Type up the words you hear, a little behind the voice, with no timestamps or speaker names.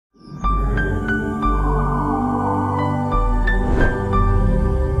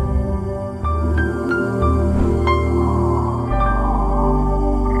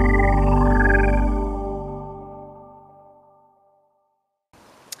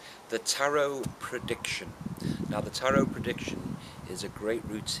The Tarot Prediction. Now, the Tarot Prediction is a great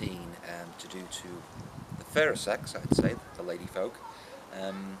routine to do to the fairer sex, I'd say, the lady folk.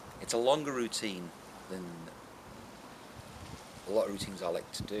 It's a longer routine than a lot of routines I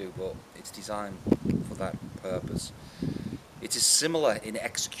like to do, but it's designed for that purpose. It is similar in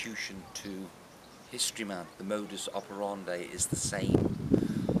execution to History Man. The modus operandi is the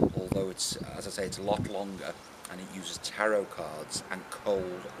same, although it's, as I say, it's a lot longer, and it uses tarot cards and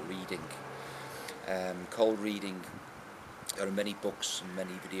cold reading. Cold reading, there are many books and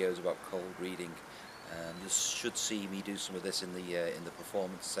many videos about cold reading. You should see me do some of this in the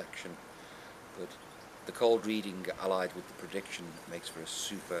performance section. But the cold reading allied with the prediction makes for a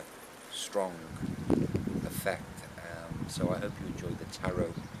super strong effect. So I hope you enjoy the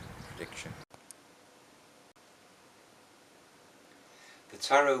tarot prediction. The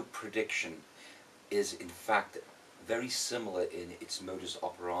tarot prediction is in fact very similar in its modus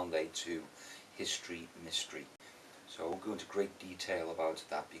operandi to History Mystery. So I won't go into great detail about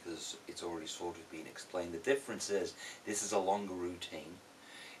that because it's already sort of been explained. The difference is this is a longer routine.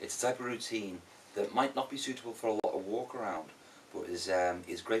 It's a type of routine that might not be suitable for a lot of walk around, but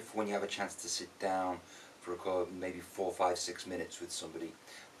is great for when you have a chance to sit down for maybe 4, 5, 6 minutes with somebody,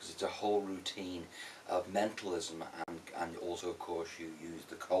 because it's a whole routine of mentalism, and also of course you use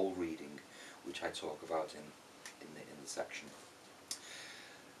the cold reading, which I talk about in the section.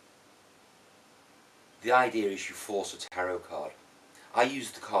 The idea is you force a tarot card. I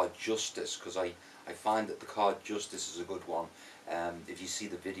use the card Justice because I find that the card Justice is a good one. If you see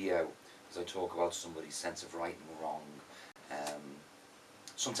the video, as I talk about somebody's sense of right and wrong,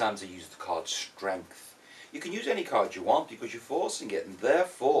 sometimes I use the card Strength. You can use any card you want because you're forcing it, and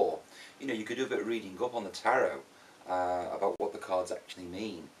therefore, you know, you could do a bit of reading up on the tarot about what the cards actually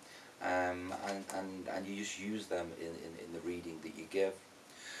mean, and you just use them in the reading that you give.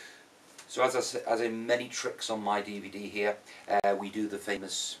 So as in many tricks on my DVD here, we do the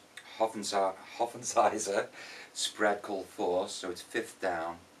famous Hoffensizer spread called Force. So it's fifth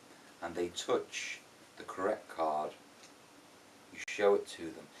down, and they touch the correct card. You show it to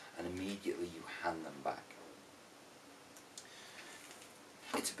them, and immediately you hand them back.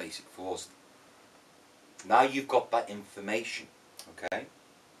 It's a basic force. Now you've got that information, okay?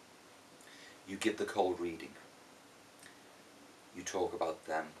 You give the cold reading. You talk about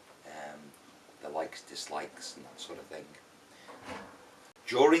them, the likes, dislikes, and that sort of thing.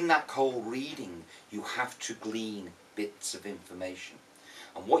 During that cold reading, you have to glean bits of information.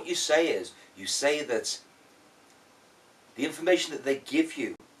 And what you say is, you say that the information that they give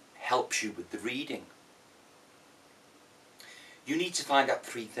you helps you with the reading. You need to find out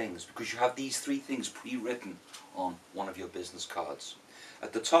 3 things, because you have these 3 things pre-written on one of your business cards.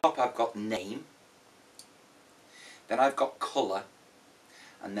 At the top I've got name, then I've got colour,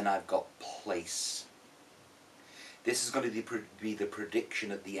 and then I've got place. This is going to be the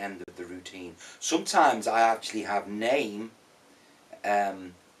prediction at the end of the routine. Sometimes I actually have name,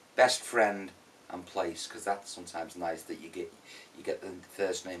 best friend, and place, because that's sometimes nice that you get the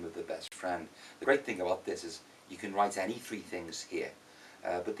first name of the best friend. The great thing about this is you can write any 3 things here,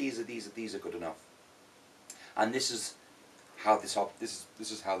 but these are good enough. And this is how this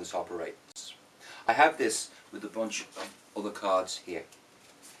operates. I have this with a bunch of other cards here.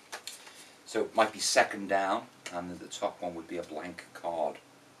 So it might be second down, and the top one would be a blank card.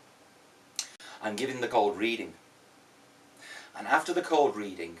 I'm giving the cold reading, and after the cold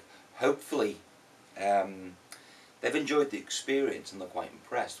reading, hopefully they've enjoyed the experience and they're quite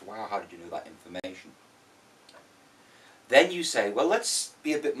impressed. Wow, how did you know that information? Then you say, well, let's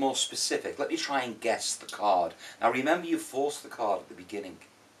be a bit more specific. Let me try and guess the card. Now remember, you forced the card at the beginning.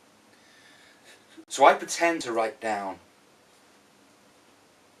 So I pretend to write down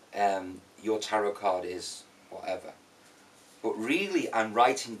your tarot card is whatever. But really I'm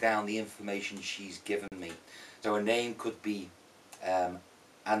writing down the information she's given me. So her name could be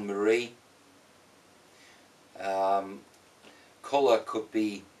Anne-Marie. Colour could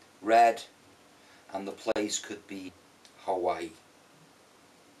be red, and the place could be Hawaii.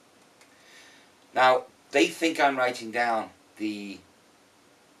 Now they think I'm writing down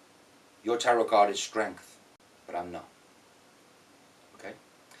your tarot card is Strength, but I'm not. Okay?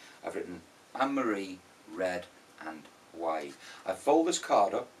 I've written Anne-Marie, red, and Hawaii. I fold this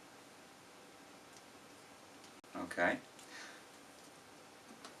card up. Okay?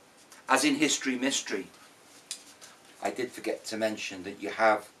 As in History Mystery, I did forget to mention that you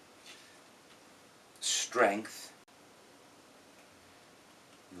have Strength.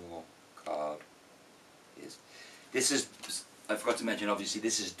 Your card is... I forgot to mention, obviously,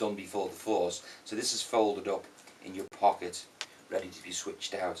 this is done before the Force. So this is folded up in your pocket ready to be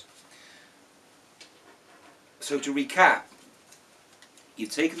switched out. So to recap,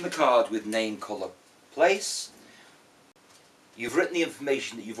 you've taken the card with name, colour, place. You've written the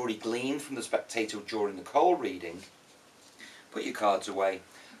information that you've already gleaned from the spectator during the cold reading. Put your cards away,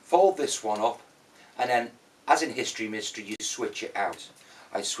 fold this one up, and then, as in History Mystery, you switch it out.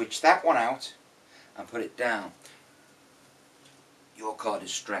 I switch that one out and put it down. Your card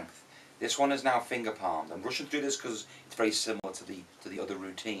is Strength. This one is now finger palmed. I'm rushing through this because it's very similar to the other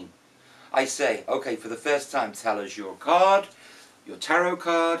routine. I say, okay, for the first time, tell us your card, your tarot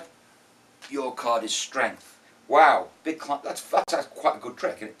card. Your card is Strength. Wow, that's quite a good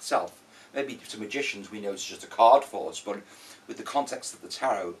trick in itself. Maybe to magicians we know it's just a card force, but with the context of the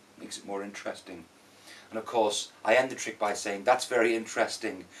tarot, it makes it more interesting. And of course, I end the trick by saying, that's very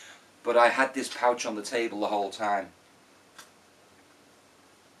interesting, but I had this pouch on the table the whole time.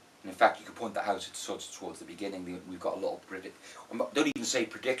 And in fact, you can point that out sort of towards the beginning. We've got a little don't even say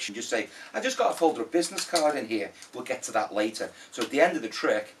prediction, just say, I just got a folder of business card in here. We'll get to that later. So at the end of the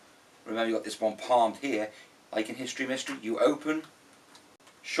trick, remember you've got this one palmed here, like in History Mystery, you open,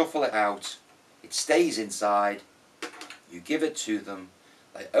 shuffle it out, it stays inside, you give it to them,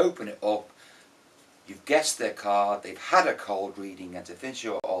 they open it up, you've guessed their card, they've had a cold reading, and to finish it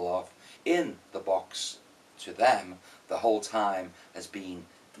all off, in the box to them the whole time has been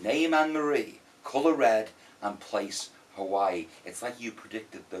name Anne-Marie, colour red, and place Hawaii. It's like you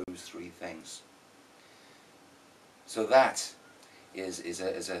predicted those three things. So that is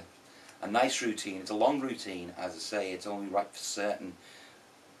a nice routine. It's a long routine, as I say. It's only right for certain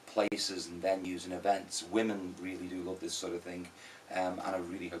places and venues and events. Women really do love this sort of thing, and I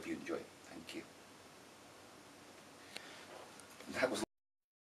really hope you enjoy it. Thank you. That was